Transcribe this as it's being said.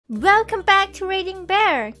Welcome back to Reading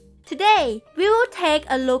Bear. Today, we will take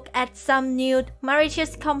a look at some new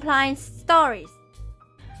malicious compliance stories.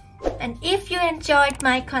 And if you enjoyed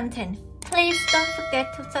my content, please don't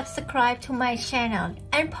forget to subscribe to my channel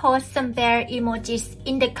and post some bear emojis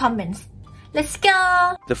in the comments. Let's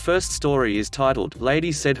go! The first story is titled,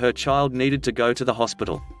 Lady Said Her Child Needed to Go to the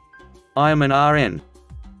Hospital. I am an RN.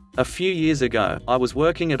 A few years ago, I was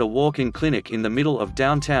working at a walk-in clinic in the middle of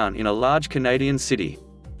downtown in a large Canadian city.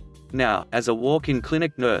 Now, as a walk-in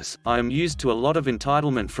clinic nurse, I am used to a lot of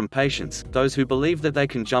entitlement from patients, those who believe that they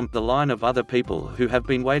can jump the line of other people who have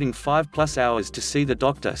been waiting 5+ hours to see the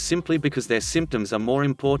doctor simply because their symptoms are more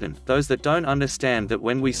important, those that don't understand that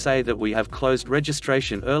when we say that we have closed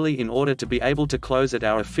registration early in order to be able to close at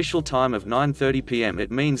our official time of 9:30 p.m. it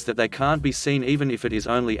means that they can't be seen even if it is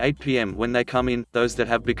only 8 p.m. when they come in, those that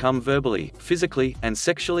have become verbally, physically, and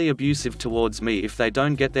sexually abusive towards me if they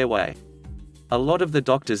don't get their way. A lot of the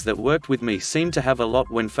doctors that worked with me seem to have a lot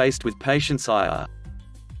when faced with patients IR.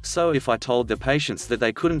 So if I told the patients that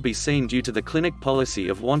they couldn't be seen due to the clinic policy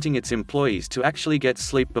of wanting its employees to actually get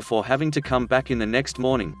sleep before having to come back in the next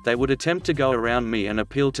morning, they would attempt to go around me and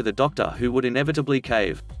appeal to the doctor who would inevitably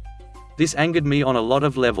cave. This angered me on a lot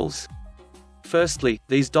of levels. Firstly,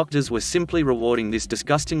 these doctors were simply rewarding this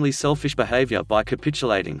disgustingly selfish behavior by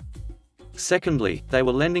capitulating. Secondly, they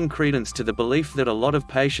were lending credence to the belief that a lot of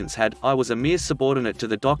patients had, I was a mere subordinate to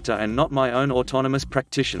the doctor and not my own autonomous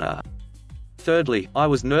practitioner. Thirdly, I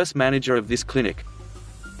was nurse manager of this clinic.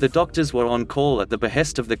 The doctors were on call at the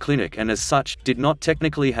behest of the clinic and as such, did not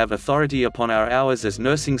technically have authority upon our hours as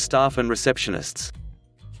nursing staff and receptionists.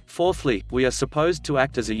 Fourthly, we are supposed to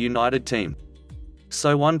act as a united team.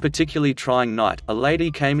 So one particularly trying night, a lady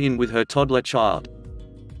came in with her toddler child.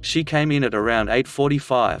 She came in at around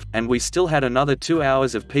 8:45, and we still had another 2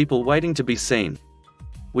 hours of people waiting to be seen.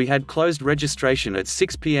 We had closed registration at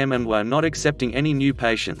 6 p.m. and were not accepting any new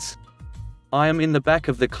patients. I am in the back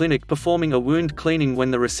of the clinic performing a wound cleaning when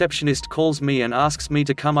the receptionist calls me and asks me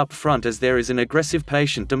to come up front as there is an aggressive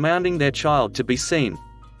patient demanding their child to be seen.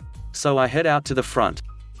 So I head out to the front.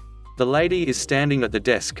 The lady is standing at the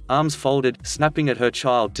desk, arms folded, snapping at her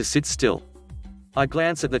child to sit still. I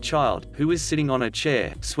glance at the child, who is sitting on a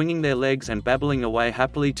chair, swinging their legs and babbling away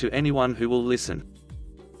happily to anyone who will listen.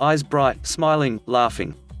 Eyes bright, smiling,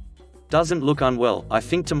 laughing. Doesn't look unwell, I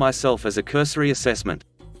think to myself as a cursory assessment.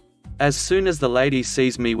 As soon as the lady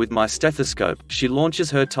sees me with my stethoscope, she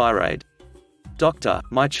launches her tirade. Doctor,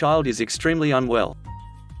 my child is extremely unwell.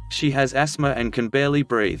 She has asthma and can barely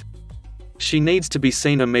breathe. She needs to be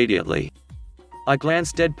seen immediately. I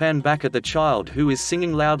glance deadpan back at the child who is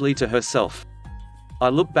singing loudly to herself. I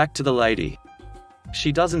look back to the lady.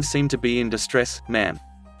 She doesn't seem to be in distress, ma'am.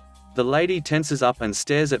 The lady tenses up and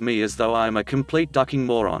stares at me as though I am a complete ducking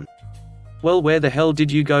moron. Well, where the hell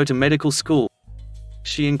did you go to medical school?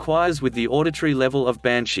 She inquires with the auditory level of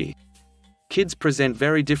banshee. Kids present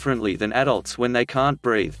very differently than adults when they can't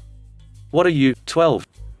breathe. What are you, 12?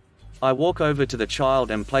 I walk over to the child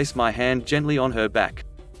and place my hand gently on her back.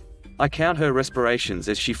 I count her respirations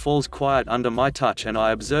as she falls quiet under my touch and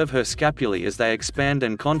I observe her scapulae as they expand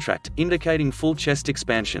and contract, indicating full chest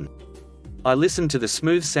expansion. I listen to the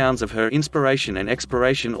smooth sounds of her inspiration and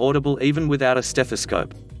expiration audible even without a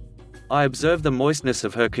stethoscope. I observe the moistness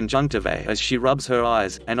of her conjunctivae as she rubs her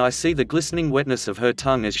eyes, and I see the glistening wetness of her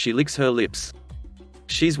tongue as she licks her lips.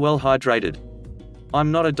 She's well hydrated.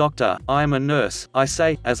 I'm not a doctor, I am a nurse, I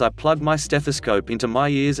say, as I plug my stethoscope into my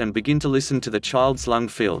ears and begin to listen to the child's lung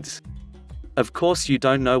fields. Of course you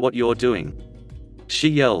don't know what you're doing. She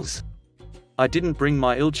yells. I didn't bring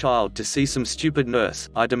my ill child to see some stupid nurse,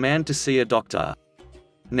 I demand to see a doctor.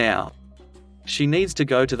 Now. She needs to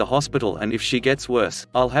go to the hospital and if she gets worse,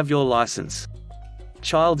 I'll have your license.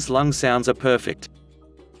 Child's lung sounds are perfect.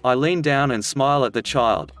 I lean down and smile at the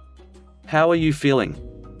child. How are you feeling?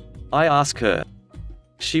 I ask her.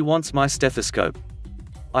 She wants my stethoscope.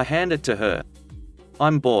 I hand it to her.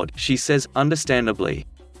 I'm bored, she says, understandably.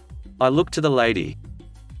 I look to the lady.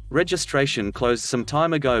 Registration closed some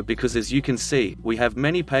time ago because as you can see, we have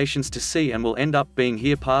many patients to see and will end up being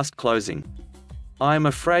here past closing. I am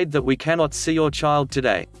afraid that we cannot see your child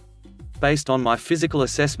today. Based on my physical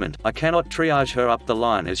assessment, I cannot triage her up the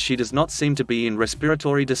line as she does not seem to be in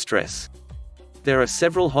respiratory distress. There are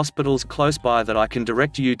several hospitals close by that I can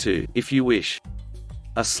direct you to, if you wish.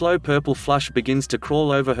 A slow purple flush begins to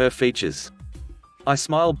crawl over her features. I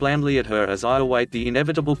smile blandly at her as I await the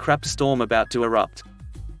inevitable crap storm about to erupt.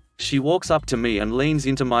 She walks up to me and leans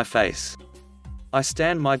into my face. I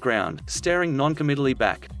stand my ground, staring noncommittally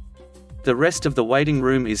back. The rest of the waiting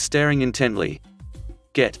room is staring intently.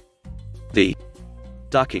 Get the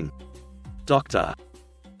ducking. Doctor.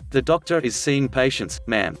 The doctor is seeing patients,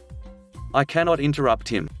 ma'am. I cannot interrupt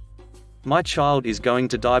him. My child is going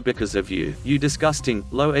to die because of you, you disgusting,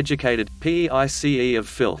 low-educated, PEICE of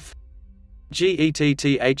filth.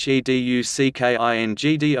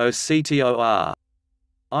 GETTHEDUCKINGDOCTOR.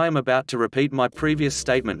 I am about to repeat my previous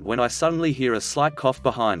statement when I suddenly hear a slight cough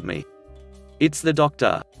behind me. It's the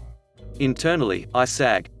doctor. Internally, I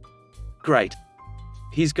sag. Great.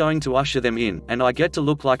 He's going to usher them in, and I get to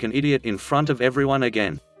look like an idiot in front of everyone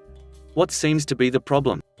again. What seems to be the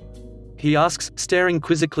problem? He asks, staring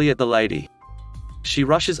quizzically at the lady. She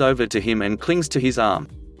rushes over to him and clings to his arm.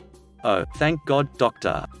 Oh, thank God,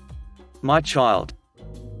 doctor. My child.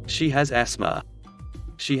 She has asthma.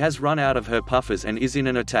 She has run out of her puffers and is in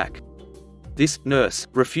an attack. This nurse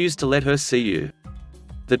refused to let her see you.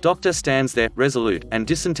 The doctor stands there, resolute, and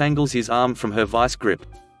disentangles his arm from her vice grip.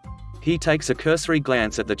 He takes a cursory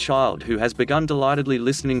glance at the child who has begun delightedly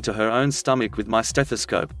listening to her own stomach with my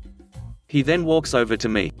stethoscope. He then walks over to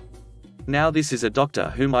me. Now this is a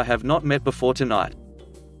doctor whom I have not met before tonight.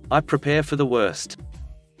 I prepare for the worst.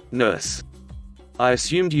 Nurse. I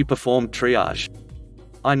assumed you performed triage.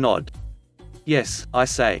 I nod. Yes, I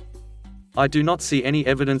say. I do not see any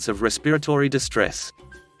evidence of respiratory distress.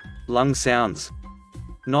 Lung sounds.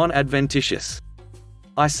 Non-adventitious.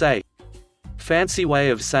 I say. Fancy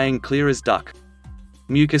way of saying clear as duck.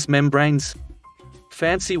 Mucous membranes.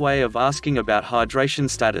 Fancy way of asking about hydration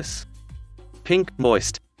status. Pink,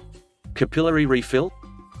 moist. Capillary refill?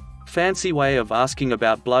 Fancy way of asking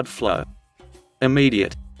about blood flow.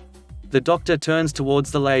 Immediate. The doctor turns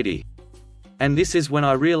towards the lady. And this is when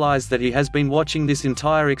I realize that he has been watching this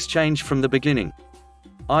entire exchange from the beginning.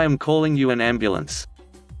 I am calling you an ambulance.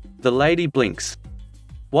 The lady blinks.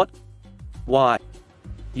 What? Why?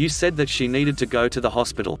 You said that she needed to go to the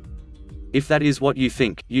hospital. If that is what you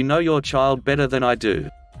think, you know your child better than I do.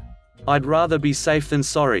 I'd rather be safe than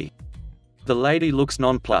sorry. The lady looks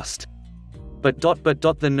nonplussed. But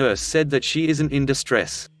the nurse said that she isn't in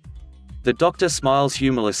distress. The doctor smiles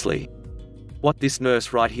humorlessly. What, this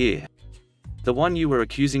nurse right here? The one you were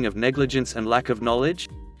accusing of negligence and lack of knowledge?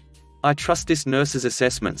 I trust this nurse's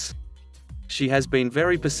assessments. She has been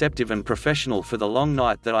very perceptive and professional for the long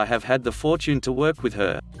night that I have had the fortune to work with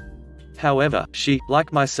her. However, she,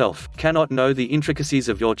 like myself, cannot know the intricacies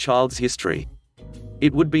of your child's history.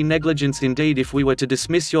 It would be negligence indeed if we were to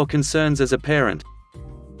dismiss your concerns as a parent.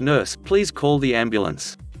 Nurse, please call the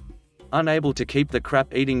ambulance. Unable to keep the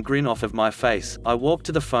crap-eating grin off of my face, I walk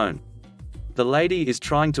to the phone. The lady is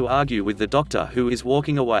trying to argue with the doctor who is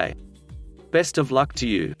walking away. Best of luck to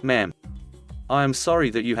you, ma'am. I am sorry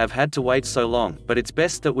that you have had to wait so long, but it's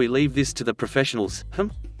best that we leave this to the professionals,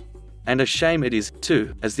 And a shame it is,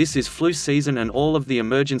 too, as this is flu season and all of the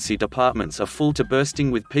emergency departments are full to bursting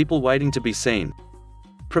with people waiting to be seen.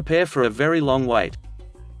 Prepare for a very long wait.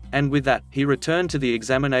 And with that, he returned to the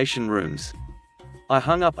examination rooms. I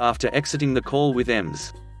hung up after exiting the call with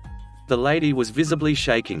Ems. The lady was visibly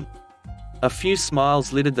shaking. A few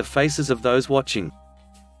smiles littered the faces of those watching.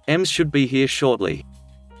 Ems should be here shortly.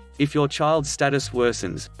 If your child's status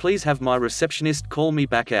worsens, please have my receptionist call me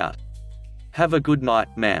back out. Have a good night,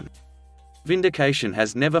 ma'am. Vindication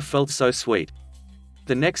has never felt so sweet.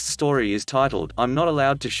 The next story is titled, I'm not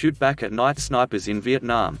allowed to shoot back at night snipers in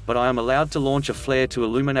Vietnam, but I am allowed to launch a flare to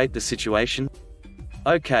illuminate the situation?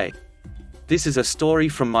 Okay. This is a story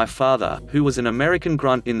from my father, who was an American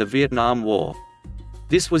grunt in the Vietnam War.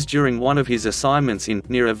 This was during one of his assignments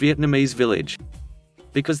near a Vietnamese village.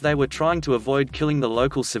 Because they were trying to avoid killing the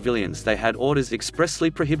local civilians, they had orders expressly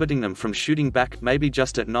prohibiting them from shooting back, maybe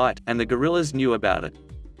just at night, and the guerrillas knew about it.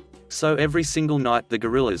 So every single night the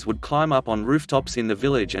guerrillas would climb up on rooftops in the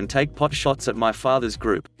village and take pot shots at my father's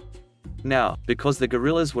group. Now, because the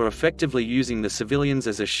guerrillas were effectively using the civilians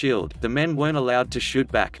as a shield, the men weren't allowed to shoot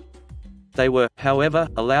back. They were, however,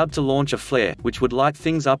 allowed to launch a flare, which would light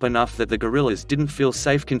things up enough that the guerrillas didn't feel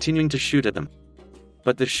safe continuing to shoot at them.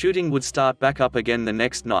 But the shooting would start back up again the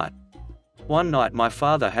next night. One night my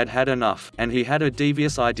father had had enough, and he had a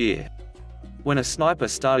devious idea. When a sniper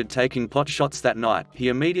started taking pot shots that night, he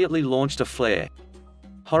immediately launched a flare.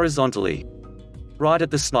 Horizontally. Right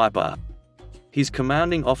at the sniper. His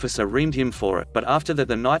commanding officer reamed him for it, but after that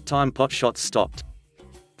the nighttime pot shots stopped.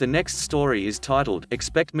 The next story is titled,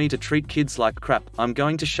 Expect Me to Treat Kids Like Crap, I'm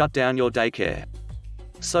Going to Shut Down Your Daycare.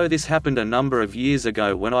 So this happened a number of years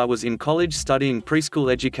ago when I was in college studying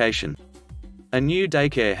preschool education. A new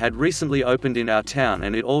daycare had recently opened in our town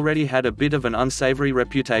and it already had a bit of an unsavory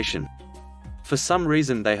reputation. For some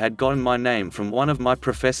reason they had gotten my name from one of my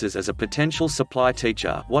professors as a potential supply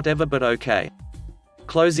teacher, whatever, but okay.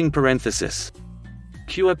 Closing parenthesis.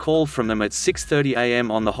 Cue a call from them at 6:30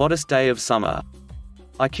 a.m. on the hottest day of summer.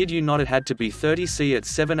 I kid you not, it had to be 30 C at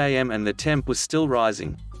 7 AM and the temp was still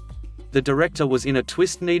rising. The director was in a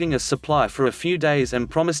twist, needing a supply for a few days and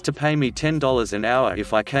promised to pay me $10 an hour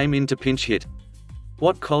if I came in to pinch hit.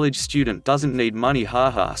 What college student doesn't need money,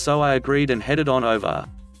 haha, so I agreed and headed on over.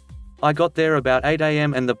 I got there about 8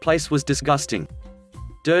 AM and the place was disgusting.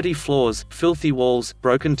 Dirty floors, filthy walls,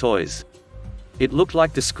 broken toys. It looked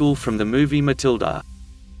like the school from the movie Matilda.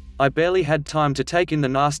 I barely had time to take in the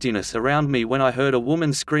nastiness around me when I heard a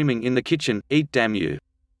woman screaming in the kitchen, "Eat, damn you!"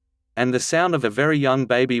 and the sound of a very young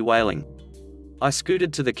baby wailing. I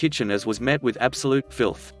scooted to the kitchen as was met with absolute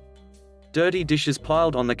filth. Dirty dishes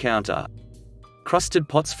piled on the counter. Crusted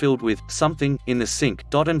pots filled with something in the sink,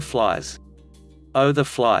 and flies. Oh, the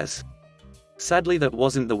flies. Sadly, that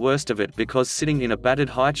wasn't the worst of it, because sitting in a battered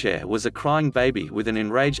high chair was a crying baby with an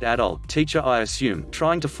enraged adult teacher, I assume,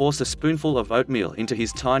 trying to force a spoonful of oatmeal into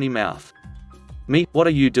his tiny mouth. Me, what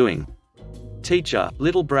are you doing? Teacher,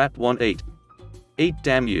 little brat won't eat. Eat,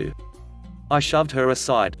 damn you. I shoved her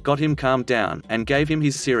aside, got him calmed down, and gave him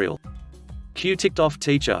his cereal. Cue ticked off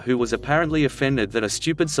teacher, who was apparently offended that a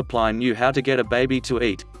stupid supply knew how to get a baby to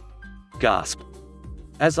eat. Gasp.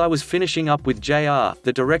 As I was finishing up with JR,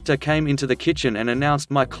 the director came into the kitchen and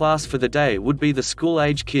announced my class for the day would be the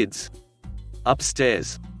school-age kids.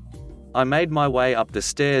 Upstairs. I made my way up the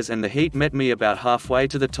stairs and the heat met me about halfway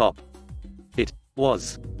to the top. It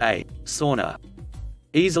was a sauna.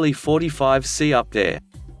 Easily 45 C up there.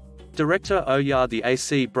 Director, oh yeah, the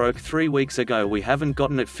AC broke 3 weeks ago, we haven't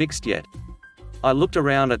gotten it fixed yet. I looked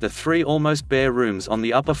around at the 3 almost bare rooms on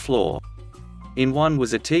the upper floor. In one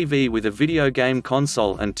was a TV with a video game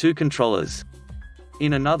console and 2 controllers.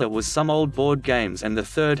 In another was some old board games, and the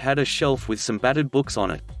third had a shelf with some battered books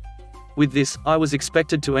on it. With this, I was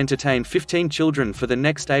expected to entertain 15 children for the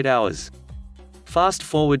next 8 hours. Fast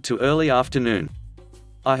forward to early afternoon.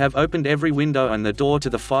 I have opened every window and the door to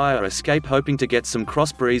the fire escape, hoping to get some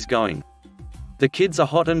cross breeze going. The kids are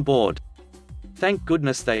hot and bored. Thank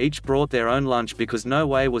goodness they each brought their own lunch, because no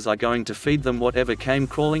way was I going to feed them whatever came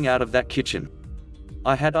crawling out of that kitchen.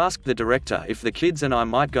 I had asked the director if the kids and I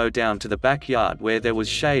might go down to the backyard where there was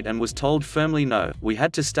shade and was told firmly no, we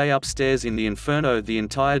had to stay upstairs in the inferno the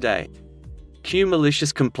entire day. Cue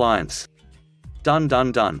malicious compliance. Done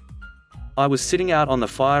done done. I was sitting out on the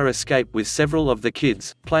fire escape with several of the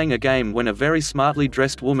kids, playing a game, when a very smartly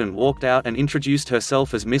dressed woman walked out and introduced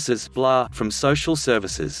herself as Mrs. Blah from social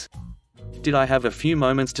services. Did I have a few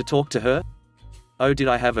moments to talk to her? Oh, did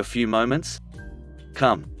I have a few moments?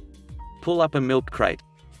 Come. Pull up a milk crate.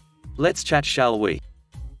 Let's chat, shall we?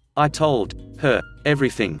 I told her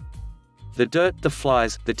everything. The dirt, the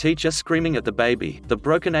flies, the teacher screaming at the baby, the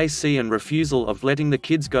broken AC and refusal of letting the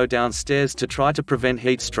kids go downstairs to try to prevent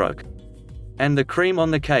heat stroke. And the cream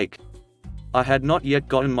on the cake. I had not yet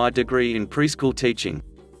gotten my degree in preschool teaching.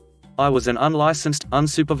 I was an unlicensed,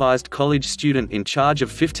 unsupervised college student in charge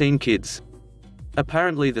of 15 kids.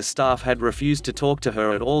 Apparently the staff had refused to talk to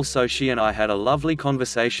her at all, so she and I had a lovely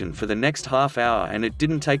conversation for the next half hour, and it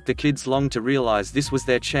didn't take the kids long to realize this was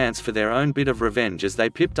their chance for their own bit of revenge as they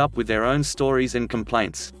pipped up with their own stories and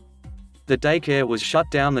complaints. The daycare was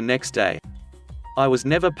shut down the next day. I was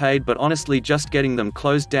never paid, but honestly just getting them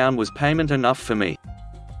closed down was payment enough for me.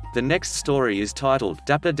 The next story is titled,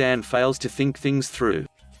 Dapper Dan Fails to Think Things Through.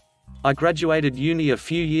 I graduated uni a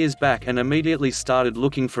few years back and immediately started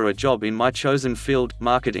looking for a job in my chosen field,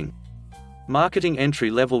 marketing. Marketing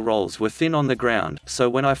entry-level roles were thin on the ground, so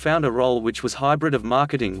when I found a role which was hybrid of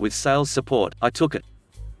marketing with sales support, I took it.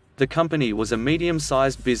 The company was a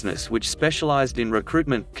medium-sized business which specialized in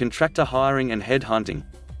recruitment, contractor hiring and headhunting.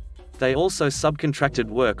 They also subcontracted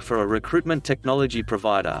work for a recruitment technology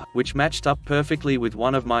provider, which matched up perfectly with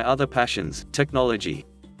one of my other passions, technology.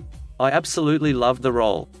 I absolutely loved the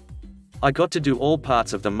role. I got to do all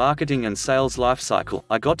parts of the marketing and sales lifecycle.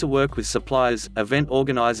 I got to work with suppliers, event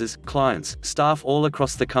organizers, clients, staff all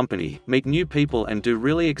across the company, meet new people and do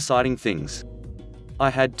really exciting things.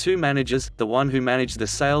 I had 2 managers, the one who managed the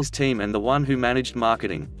sales team and the one who managed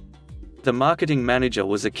marketing. The marketing manager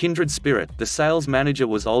was a kindred spirit, the sales manager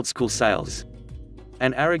was old school sales.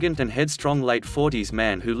 An arrogant and headstrong late 40s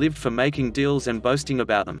man who lived for making deals and boasting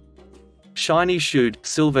about them. Shiny-shoed,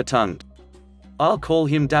 silver-tongued. I'll call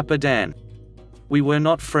him Dapper Dan. We were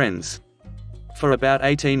not friends. For about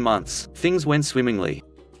 18 months, things went swimmingly.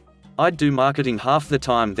 I'd do marketing half the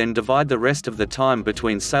time, then divide the rest of the time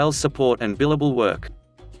between sales support and billable work.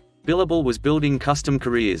 Billable was building custom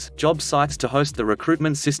careers, job sites to host the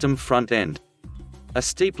recruitment system front end. A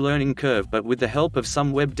steep learning curve, but with the help of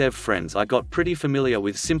some web dev friends I got pretty familiar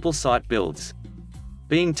with simple site builds.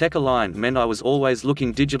 Being tech-aligned meant I was always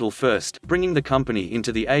looking digital first, bringing the company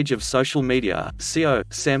into the age of social media, SEO,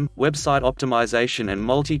 SEM, website optimization and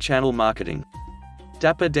multi-channel marketing.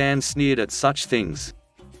 Dapper Dan sneered at such things.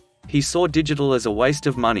 He saw digital as a waste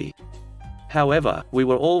of money. However, we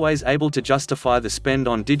were always able to justify the spend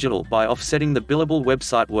on digital by offsetting the billable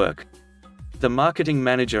website work. The marketing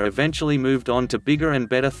manager eventually moved on to bigger and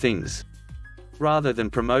better things. Rather than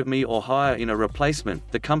promote me or hire in a replacement,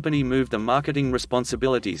 the company moved the marketing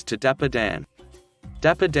responsibilities to Dapper Dan.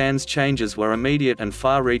 Dapper Dan's changes were immediate and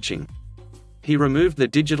far-reaching. He removed the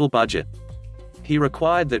digital budget. He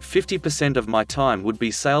required that 50% of my time would be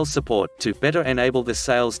sales support, to better enable the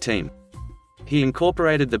sales team. He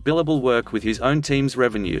incorporated the billable work with his own team's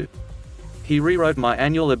revenue. He rewrote my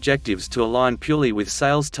annual objectives to align purely with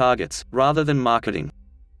sales targets, rather than marketing.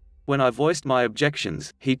 When I voiced my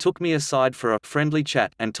objections, he took me aside for a friendly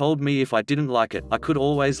chat and told me if I didn't like it, I could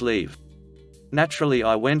always leave. Naturally,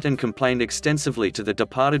 I went and complained extensively to the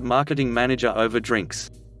departed marketing manager over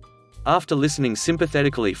drinks. After listening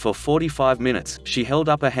sympathetically for 45 minutes, she held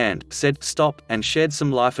up a hand, said, "Stop," and shared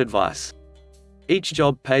some life advice. Each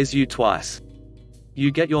job pays you twice.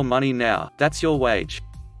 You get your money now, that's your wage.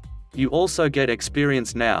 You also get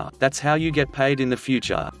experience now, that's how you get paid in the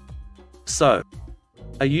future. So,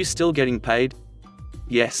 are you still getting paid?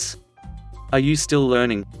 Yes. Are you still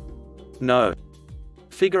learning? No.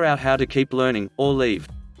 Figure out how to keep learning, or leave.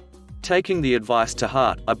 Taking the advice to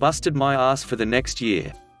heart, I busted my ass for the next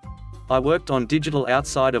year. I worked on digital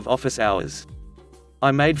outside of office hours.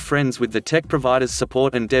 I made friends with the tech providers'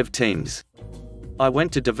 support and dev teams. I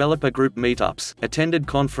went to developer group meetups, attended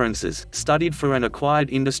conferences, studied for and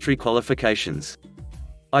acquired industry qualifications.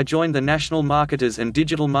 I joined the National Marketers and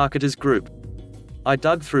Digital Marketers group. I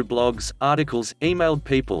dug through blogs, articles, emailed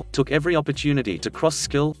people, took every opportunity to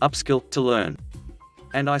cross-skill, upskill, to learn.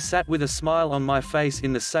 And I sat with a smile on my face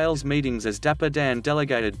in the sales meetings as Dapper Dan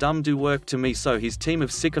delegated dumb-do work to me so his team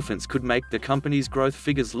of sycophants could make the company's growth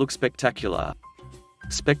figures look spectacular.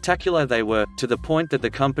 Spectacular they were, to the point that the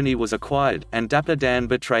company was acquired, and Dapper Dan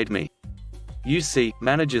betrayed me. You see,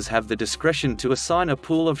 managers have the discretion to assign a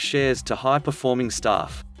pool of shares to high-performing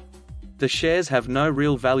staff. The shares have no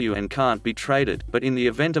real value and can't be traded, but in the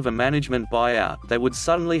event of a management buyout, they would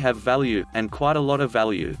suddenly have value, and quite a lot of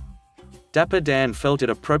value. Dapper Dan felt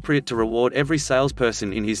it appropriate to reward every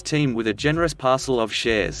salesperson in his team with a generous parcel of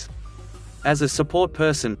shares. As a support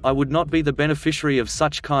person, I would not be the beneficiary of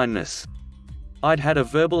such kindness. I'd had a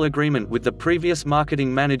verbal agreement with the previous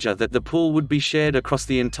marketing manager that the pool would be shared across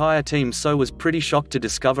the entire team, so was pretty shocked to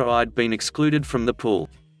discover I'd been excluded from the pool.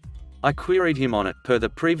 I queried him on it, per the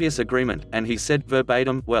previous agreement, and he said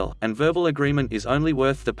verbatim, "Well, an verbal agreement is only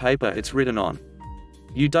worth the paper it's written on.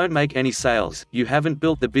 You don't make any sales, you haven't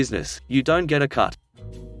built the business, you don't get a cut.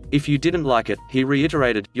 If you didn't like it," he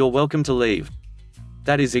reiterated, "you're welcome to leave."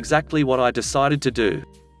 That is exactly what I decided to do.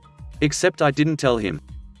 Except I didn't tell him.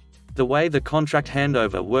 The way the contract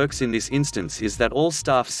handover works in this instance is that all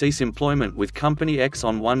staff cease employment with Company X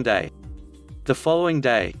on one day. The following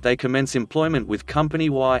day, they commence employment with Company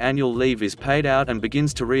Y. Annual leave is paid out and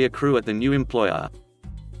begins to reaccrue at the new employer.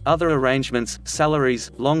 Other arrangements,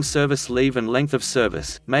 salaries, long service leave and length of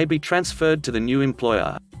service, may be transferred to the new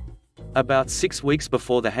employer. About 6 weeks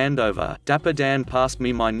before the handover, Dapper Dan passed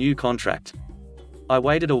me my new contract. I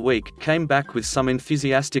waited a week, came back with some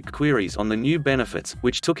enthusiastic queries on the new benefits,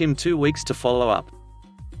 which took him 2 weeks to follow up.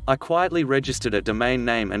 I quietly registered a domain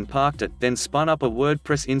name and parked it, then spun up a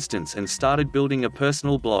WordPress instance and started building a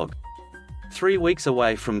personal blog. 3 weeks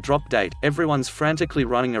away from drop date, everyone's frantically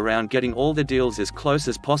running around getting all the deals as close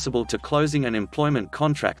as possible to closing, and employment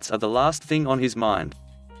contracts are the last thing on his mind.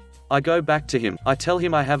 I go back to him, I tell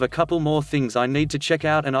him I have a couple more things I need to check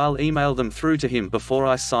out and I'll email them through to him before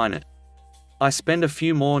I sign it. I spend a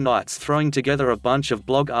few more nights throwing together a bunch of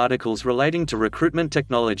blog articles relating to recruitment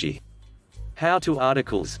technology. How-to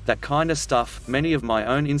articles, that kinda stuff, many of my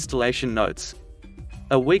own installation notes.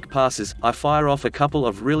 A week passes, I fire off a couple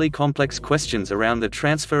of really complex questions around the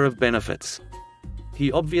transfer of benefits.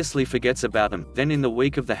 He obviously forgets about them, then in the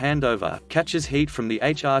week of the handover, catches heat from the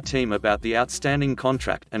HR team about the outstanding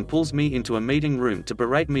contract and pulls me into a meeting room to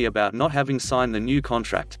berate me about not having signed the new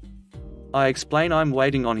contract. I explain I'm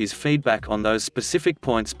waiting on his feedback on those specific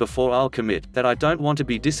points before I'll commit, that I don't want to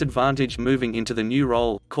be disadvantaged moving into the new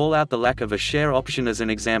role, call out the lack of a share option as an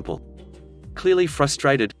example. Clearly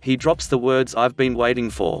frustrated, he drops the words I've been waiting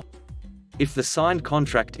for. If the signed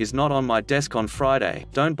contract is not on my desk on Friday,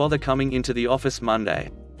 don't bother coming into the office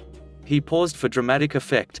Monday. He paused for dramatic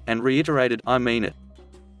effect, and reiterated, I mean it.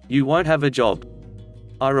 You won't have a job.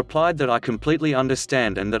 I replied that I completely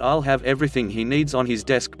understand and that I'll have everything he needs on his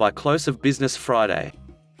desk by close of business Friday.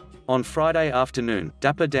 On Friday afternoon,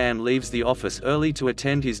 Dapper Dan leaves the office early to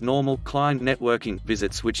attend his normal client networking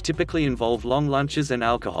visits, which typically involve long lunches and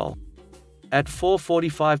alcohol. At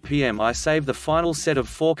 4:45 p.m. I save the final set of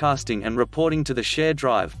forecasting and reporting to the shared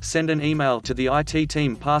drive, send an email to the IT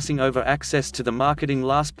team passing over access to the marketing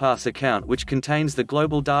LastPass account, which contains the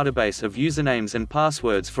global database of usernames and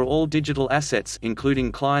passwords for all digital assets,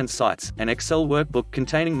 including client sites, an Excel workbook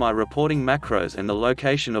containing my reporting macros and the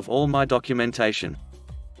location of all my documentation.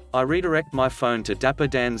 I redirect my phone to Dapper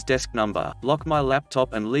Dan's desk number, lock my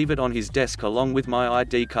laptop and leave it on his desk along with my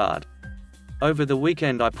ID card. Over the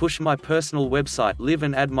weekend I push my personal website live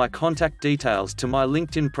and add my contact details to my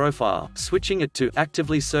LinkedIn profile, switching it to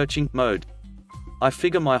actively searching mode. I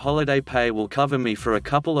figure my holiday pay will cover me for a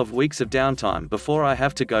couple of weeks of downtime before I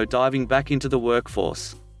have to go diving back into the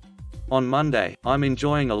workforce. On Monday, I'm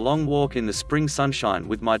enjoying a long walk in the spring sunshine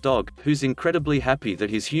with my dog, who's incredibly happy that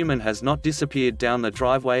his human has not disappeared down the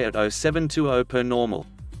driveway at 0720 per normal.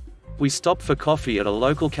 We stop for coffee at a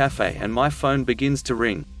local cafe and my phone begins to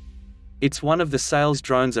ring. It's one of the sales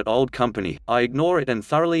drones at old company. I ignore it and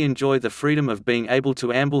thoroughly enjoy the freedom of being able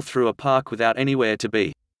to amble through a park without anywhere to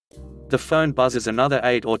be. The phone buzzes another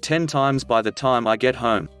 8 or 10 times by the time I get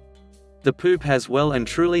home. The poop has well and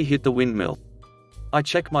truly hit the windmill. I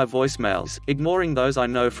check my voicemails, ignoring those I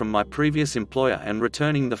know from my previous employer and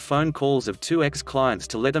returning the phone calls of 2 ex-clients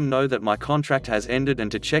to let them know that my contract has ended and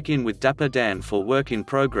to check in with Dapper Dan for work in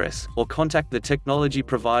progress, or contact the technology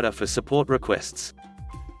provider for support requests.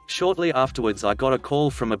 Shortly afterwards I got a call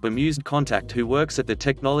from a bemused contact who works at the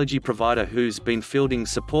technology provider who's been fielding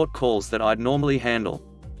support calls that I'd normally handle.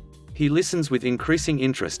 He listens with increasing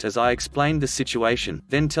interest as I explained the situation,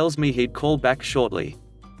 then tells me he'd call back shortly.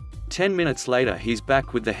 10 minutes later he's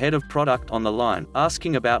back with the head of product on the line,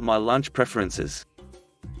 asking about my lunch preferences.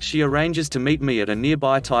 She arranges to meet me at a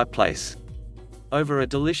nearby Thai place. Over a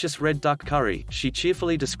delicious red duck curry, she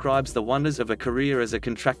cheerfully describes the wonders of a career as a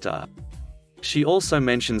contractor. She also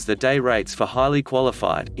mentions the day rates for highly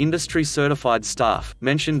qualified, industry-certified staff,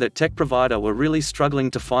 mentioned that tech provider were really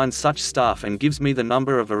struggling to find such staff and gives me the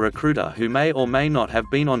number of a recruiter who may or may not have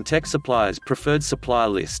been on tech suppliers' preferred supplier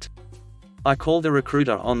list. I call the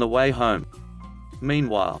recruiter on the way home.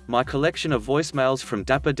 Meanwhile, my collection of voicemails from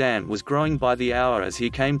Dapper Dan was growing by the hour as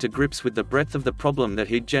he came to grips with the breadth of the problem that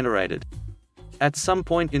he'd generated. At some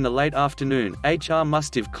point in the late afternoon, HR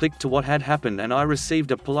must have clicked to what had happened and I received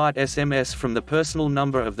a polite SMS from the personal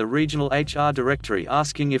number of the regional HR directory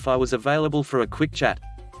asking if I was available for a quick chat.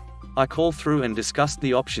 I called through and discussed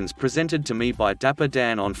the options presented to me by Dapper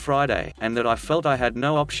Dan on Friday, and that I felt I had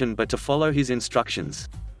no option but to follow his instructions.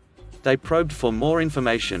 They probed for more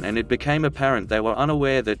information and it became apparent they were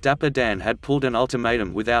unaware that Dapper Dan had pulled an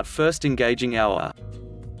ultimatum without first engaging our.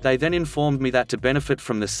 They then informed me that to benefit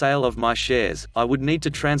from the sale of my shares, I would need to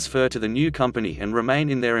transfer to the new company and remain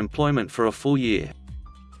in their employment for a full year.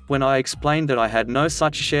 When I explained that I had no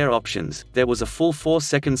such share options, there was a full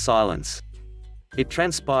 4-second silence. It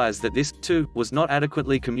transpires that this, too, was not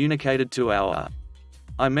adequately communicated to our.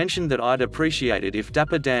 I mentioned that I'd appreciate it if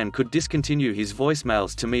Dapper Dan could discontinue his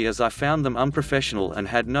voicemails to me as I found them unprofessional and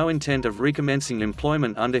had no intent of recommencing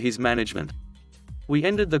employment under his management. We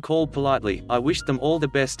ended the call politely. I wished them all the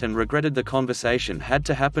best and regretted the conversation had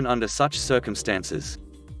to happen under such circumstances.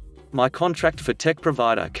 My contract for tech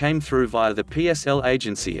provider came through via the PSL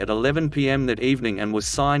agency at 11 p.m. that evening and was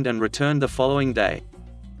signed and returned the following day.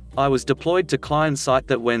 I was deployed to client site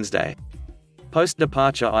that Wednesday.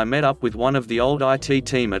 Post-departure I met up with one of the old IT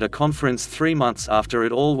team at a conference 3 months after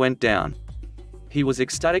it all went down. He was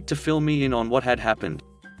ecstatic to fill me in on what had happened.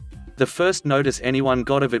 The first notice anyone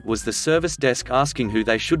got of it was the service desk asking who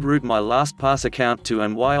they should route my LastPass account to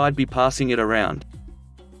and why I'd be passing it around.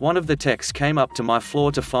 One of the techs came up to my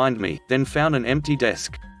floor to find me, then found an empty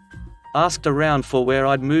desk. Asked around for where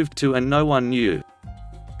I'd moved to and no one knew.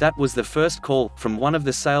 That was the first call, from one of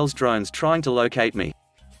the sales drones trying to locate me.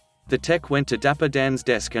 The tech went to Dapper Dan's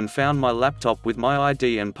desk and found my laptop with my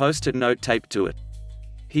ID and post-it note taped to it.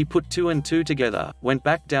 He put 2 and 2 together, went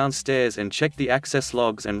back downstairs and checked the access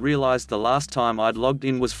logs and realized the last time I'd logged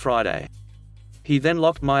in was Friday. He then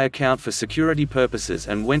locked my account for security purposes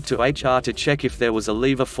and went to HR to check if there was a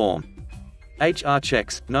leaver form. HR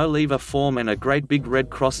checks, no leaver form and a great big red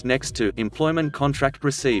cross next to employment contract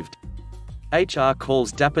received. HR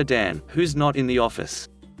calls Dapper Dan, who's not in the office.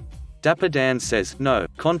 Dapper Dan says, no,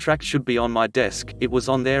 contract should be on my desk, it was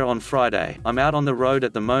on there on Friday, I'm out on the road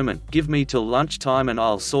at the moment, give me till lunchtime and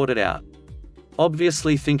I'll sort it out.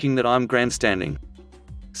 Obviously thinking that I'm grandstanding.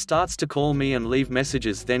 Starts to call me and leave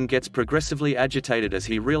messages, then gets progressively agitated as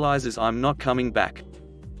he realizes I'm not coming back.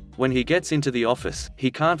 When he gets into the office,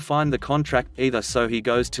 he can't find the contract either, so he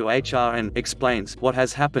goes to HR and explains what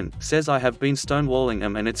has happened, says I have been stonewalling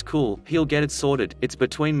him and it's cool, he'll get it sorted, it's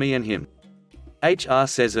between me and him. HR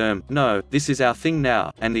says no, this is our thing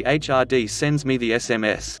now, and the HRD sends me the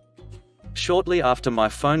SMS. Shortly after my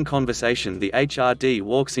phone conversation, the HRD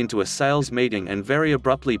walks into a sales meeting and very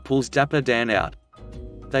abruptly pulls Dapper Dan out.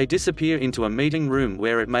 They disappear into a meeting room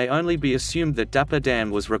where it may only be assumed that Dapper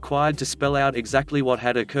Dan was required to spell out exactly what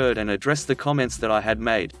had occurred and address the comments that I had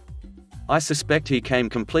made. I suspect he came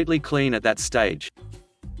completely clean at that stage.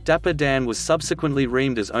 Dapper Dan was subsequently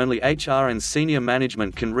reamed, as only HR and senior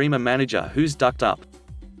management can ream a manager who's ducked up.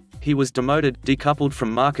 He was demoted, decoupled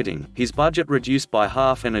from marketing, his budget reduced by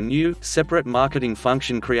half, and a new, separate marketing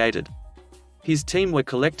function created. His team were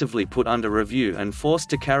collectively put under review and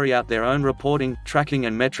forced to carry out their own reporting, tracking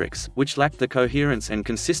and metrics, which lacked the coherence and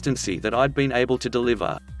consistency that I'd been able to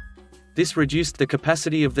deliver. This reduced the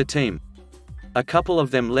capacity of the team. A couple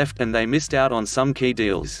of them left and they missed out on some key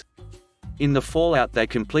deals. In the fallout, they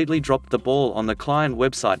completely dropped the ball on the client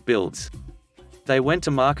website builds. They went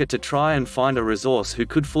to market to try and find a resource who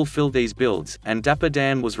could fulfill these builds, and Dapper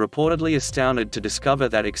Dan was reportedly astounded to discover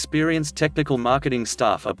that experienced technical marketing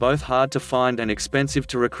staff are both hard to find and expensive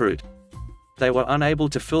to recruit. They were unable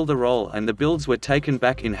to fill the role, and the builds were taken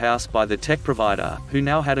back in-house by the tech provider, who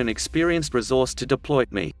now had an experienced resource to deploy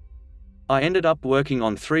me. I ended up working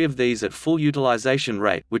on 3 of these at full utilization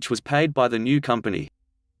rate, which was paid by the new company.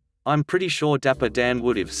 I'm pretty sure Dapper Dan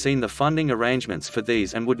would have seen the funding arrangements for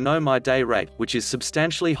these and would know my day rate, which is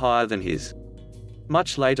substantially higher than his.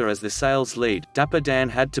 Much later, as the sales lead, Dapper Dan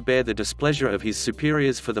had to bear the displeasure of his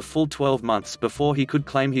superiors for the full 12 months before he could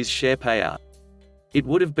claim his share payout. It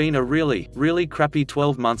would have been a really crappy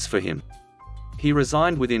 12 months for him. He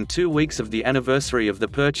resigned within 2 weeks of the anniversary of the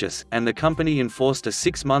purchase, and the company enforced a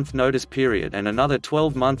 6-month notice period and another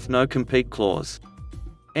 12-month no-compete clause.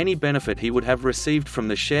 Any benefit he would have received from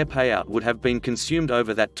the share payout would have been consumed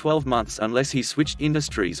over that 12 months unless he switched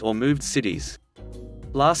industries or moved cities.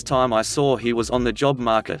 Last time I saw, he was on the job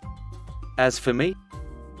market. As for me,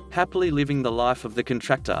 happily living the life of the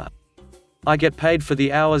contractor. I get paid for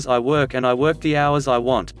the hours I work and I work the hours I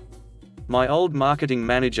want. My old marketing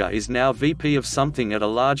manager is now VP of something at a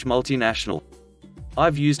large multinational.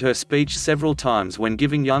 I've used her speech several times when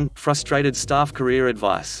giving young, frustrated staff career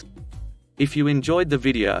advice. If you enjoyed the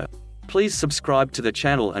video, please subscribe to the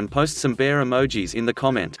channel and post some bear emojis in the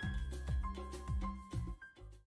comment.